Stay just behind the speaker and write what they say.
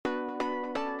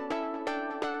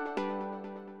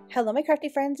Hello, my crafty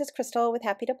friends. It's Crystal with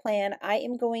Happy to Plan. I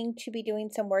am going to be doing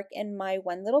some work in my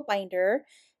one little binder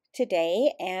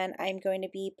today, and I'm going to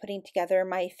be putting together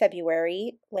my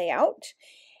February layout.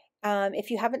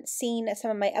 If you haven't seen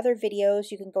some of my other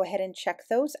videos, you can go ahead and check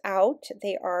those out.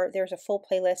 There's a full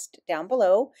playlist down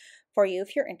below for you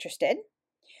if you're interested.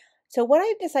 So what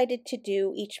I've decided to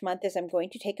do each month is I'm going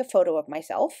to take a photo of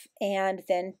myself and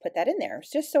then put that in there,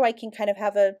 just so I can kind of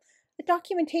have a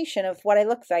documentation of what I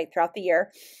look like throughout the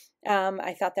year.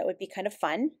 I thought that would be kind of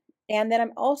fun. And then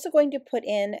I'm also going to put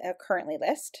in a currently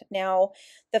list. Now,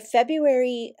 the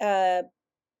February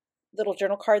little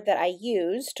journal card that I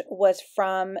used was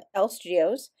from Elle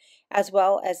Studios, as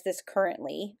well as this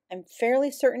currently. I'm fairly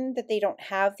certain that they don't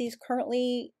have these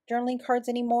currently journaling cards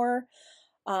anymore.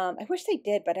 I wish they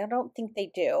did, but I don't think they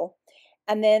do.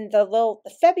 And then the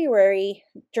February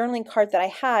journaling card that I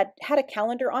had a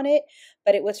calendar on it,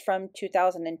 but it was from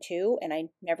 2002 and I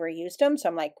never used them. So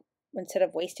I'm like, instead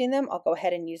of wasting them, I'll go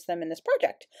ahead and use them in this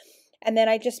project. And then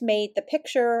I just made the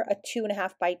picture a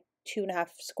 2.5 by 2.5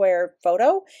 square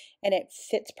photo, and it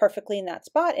fits perfectly in that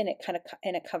spot, and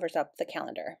it covers up the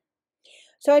calendar.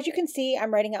 So as you can see,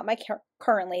 I'm writing out my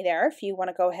currently there. If you want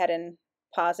to go ahead and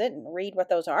pause it and read what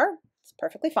those are, it's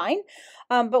perfectly fine.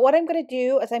 But what I'm going to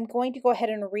do is I'm going to go ahead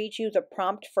and read you the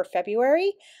prompt for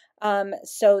February,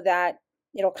 so that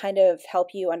it'll kind of help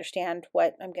you understand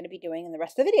what I'm going to be doing in the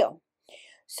rest of the video.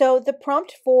 So the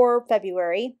prompt for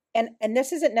February, and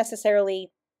this isn't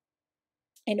necessarily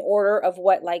in order of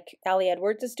what like Ali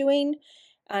Edwards is doing.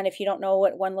 And if you don't know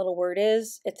what one little word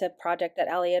is, it's a project that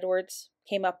Ali Edwards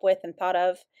came up with and thought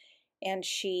of. And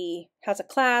she has a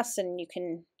class and you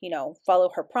can, follow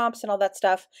her prompts and all that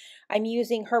stuff. I'm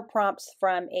using her prompts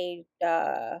from a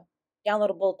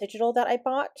downloadable digital that I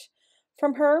bought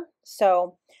from her.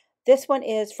 So this one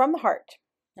is from the heart.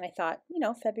 And I thought,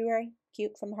 February,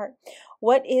 cute, from the heart.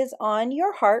 What is on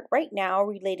your heart right now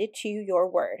related to your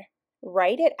word?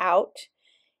 Write it out.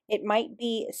 It might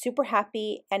be super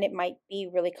happy and it might be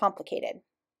really complicated.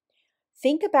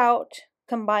 Think about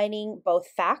combining both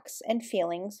facts and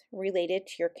feelings related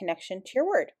to your connection to your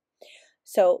word.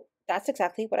 So that's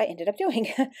exactly what I ended up doing.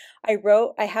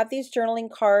 I have these journaling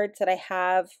cards that I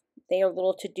have. They are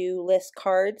little to-do list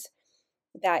cards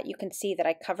that you can see that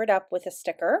I covered up with a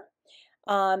sticker.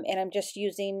 And I'm just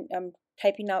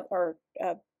typing out or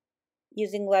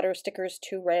using letter stickers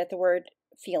to write out the word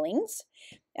feelings.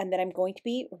 And then I'm going to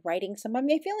be writing some of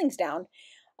my feelings down.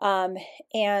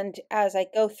 And as I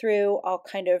go through, I'll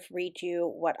kind of read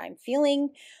you what I'm feeling.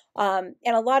 And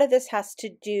a lot of this has to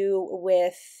do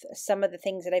with some of the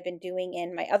things that I've been doing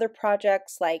in my other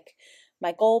projects, like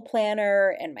my goal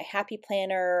planner and my happy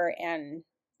planner, and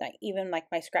even like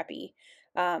my scrappy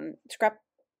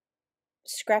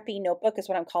notebook is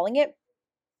what I'm calling it.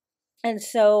 And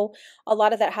so a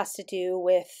lot of that has to do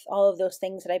with all of those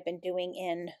things that I've been doing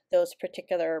in those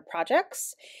particular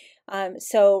projects.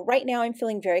 So right now I'm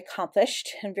feeling very accomplished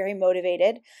and very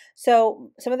motivated. So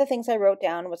some of the things I wrote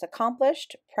down was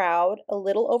accomplished, proud, a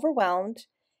little overwhelmed,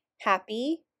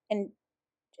 happy, and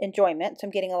enjoyment. So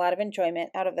I'm getting a lot of enjoyment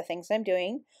out of the things I'm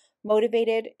doing.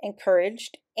 Motivated,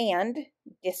 encouraged, and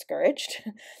discouraged,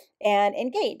 and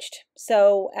engaged.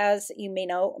 So as you may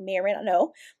or may not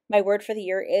know, my word for the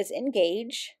year is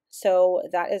engage. So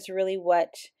that is really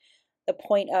what the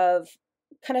point of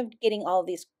kind of doing all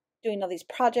these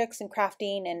projects and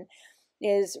crafting and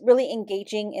is really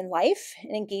engaging in life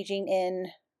and engaging in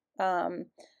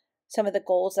some of the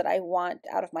goals that I want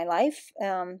out of my life.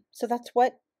 So that's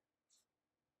what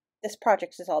this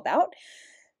project is all about.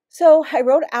 So I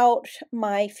wrote out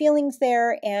my feelings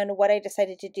there, and what I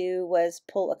decided to do was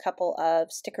pull a couple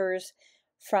of stickers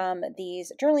from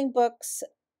these journaling books.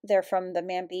 They're from the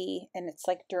Mambi, and it's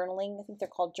like journaling. I think they're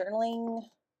called journaling.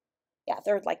 Yeah,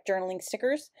 they're like journaling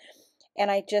stickers.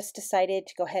 And I just decided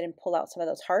to go ahead and pull out some of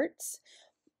those hearts.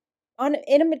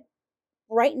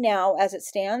 Right now, as it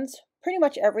stands, pretty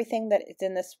much everything that is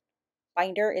in this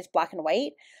binder is black and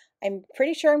white. I'm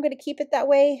pretty sure I'm going to keep it that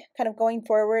way, kind of going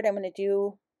forward. I'm going to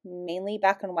do mainly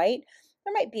black and white.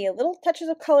 There might be a little touches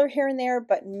of color here and there,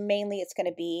 but mainly it's going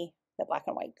to be the black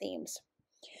and white themes.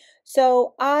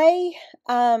 So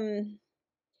then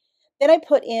I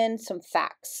put in some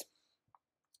facts.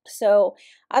 So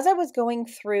as I was going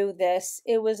through this,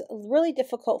 it was really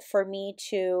difficult for me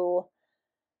to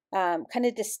kind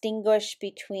of distinguish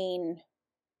between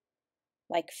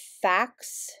like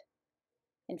facts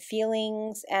and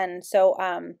feelings. And so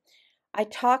I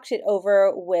talked it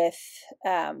over with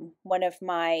one of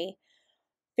my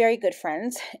very good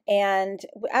friends. And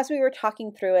as we were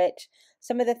talking through it,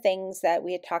 some of the things that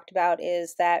we had talked about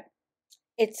is that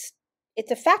it's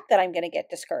a fact that I'm going to get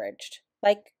discouraged.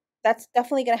 Like that's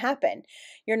definitely going to happen.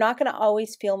 You're not going to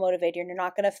always feel motivated. You're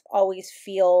not going to always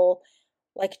feel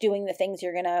like doing the things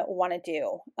you're going to want to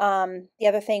do. The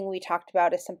other thing we talked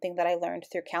about is something that I learned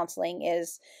through counseling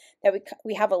is that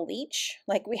we have a leech.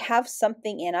 Like, we have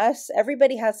something in us.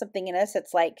 Everybody has something in us.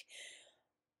 It's like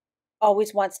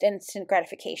always wants instant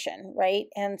gratification, right?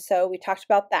 And so we talked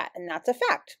about that, and that's a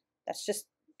fact. That's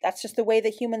just the way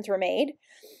that humans were made.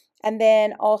 And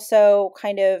then also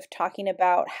kind of talking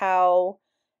about how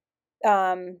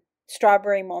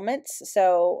strawberry moments.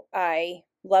 So I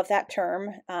love that term.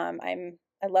 I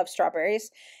love strawberries,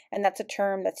 and that's a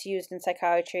term that's used in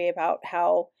psychiatry about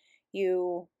how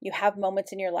you have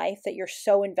moments in your life that you're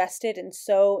so invested and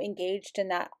so engaged in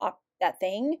that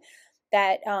thing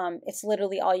that it's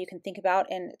literally all you can think about,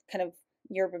 and kind of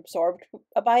you're absorbed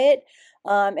by it.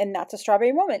 And that's a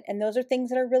strawberry moment. And those are things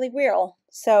that are really real.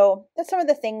 So that's some of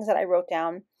the things that I wrote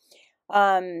down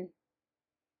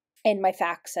in my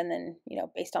facts, and then,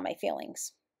 based on my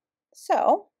feelings.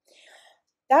 So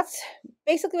that's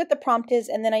basically what the prompt is.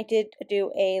 And then I did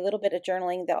do a little bit of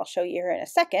journaling that I'll show you here in a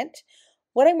second.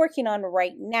 What I'm working on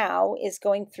right now is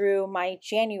going through my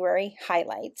January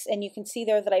highlights. And you can see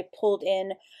there that I pulled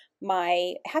in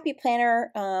my Happy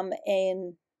Planner.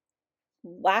 And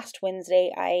last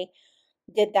Wednesday, I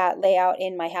did that layout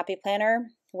in my Happy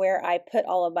Planner where I put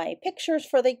all of my pictures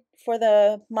for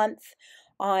the month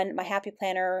on my Happy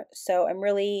Planner. So I'm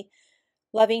really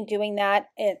loving doing that.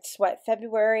 It's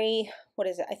February, what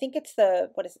is it? I think it's the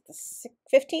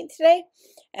 15th today,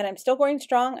 and I'm still going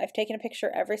strong. I've taken a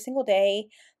picture every single day.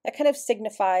 That kind of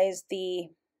signifies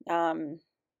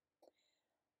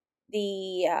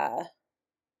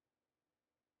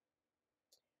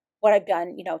what I've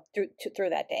done, through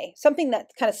that day. Something that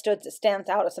kind of stands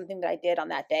out as something that I did on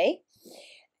that day.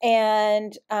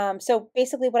 And so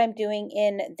basically what I'm doing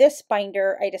in this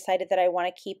binder, I decided that I want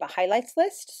to keep a highlights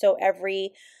list. So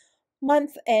every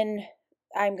month, and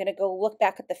I'm going to go look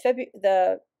back at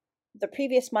the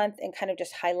previous month and kind of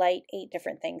just highlight 8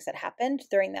 different things that happened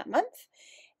during that month.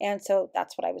 And so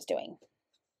that's what I was doing.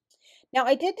 Now,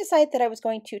 I did decide that I was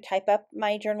going to type up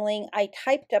my journaling. I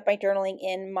typed up my journaling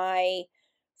in my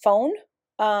phone.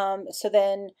 So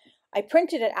then I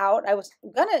printed it out. I was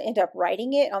going to end up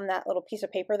writing it on that little piece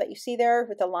of paper that you see there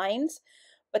with the lines.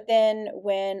 But then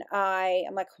when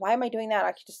I'm like, why am I doing that?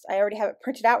 I already have it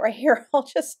printed out right here. I'll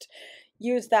just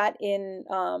use that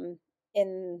on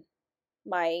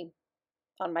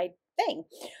my thing.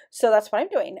 So that's what I'm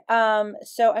doing.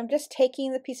 So I'm just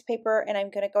taking the piece of paper and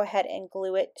I'm going to go ahead and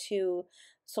glue it to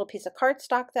this little piece of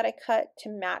cardstock that I cut to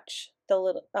match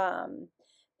the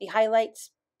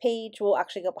highlights page will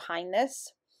actually go behind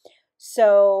this.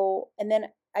 So, and then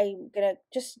I'm going to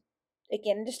just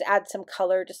add some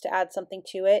color, just to add something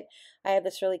to it. I have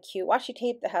this really cute washi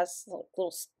tape that has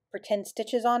little pretend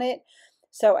stitches on it.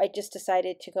 So I just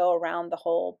decided to go around the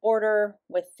whole border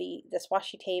with this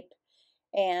washi tape,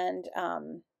 and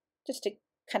just to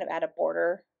kind of add a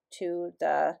border to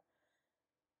the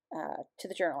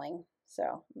journaling.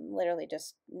 So I'm literally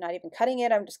just not even cutting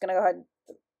it. I'm just going to go ahead and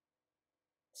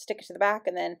stick it to the back,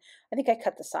 and then I think I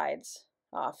cut the sides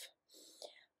off.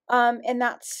 And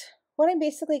that's what I'm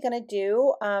basically going to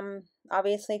do.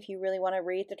 Obviously, if you really want to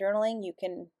read the journaling, you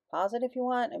can pause it if you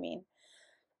want. I mean,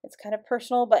 it's kind of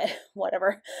personal, but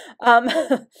whatever.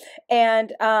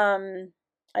 And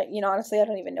honestly, I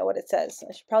don't even know what it says.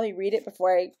 I should probably read it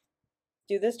before I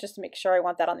do this, just to make sure I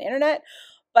want that on the internet.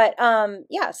 But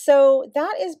yeah, so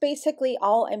that is basically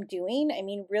all I'm doing. I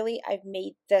mean, really, I've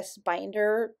made this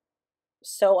binder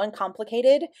so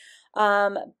uncomplicated,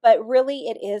 but really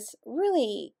it is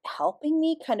really helping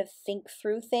me kind of think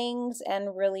through things,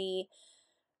 and really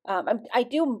I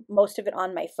do most of it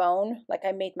on my phone. Like,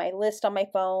 I made my list on my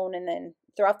phone, and then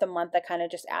throughout the month I kind of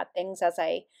just add things as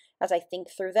I think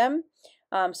through them.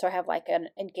 So I have like an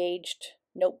engaged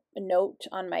note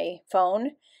on my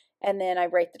phone, and then I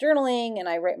write the journaling, and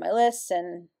I write my lists,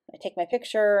 and I take my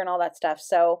picture and all that stuff.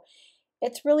 So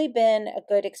it's really been a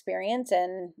good experience,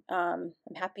 and I'm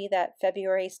happy that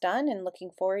February is done, and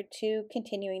looking forward to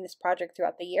continuing this project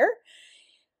throughout the year.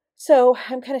 So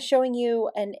I'm kind of showing you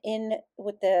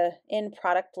what the end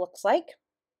product looks like.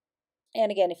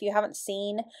 And again, if you haven't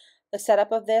seen the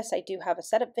setup of this, I do have a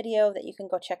setup video that you can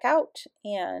go check out,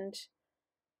 and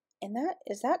that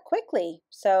is that quickly.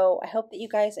 So I hope that you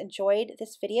guys enjoyed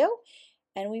this video,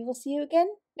 and we will see you again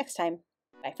next time.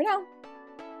 Bye for now.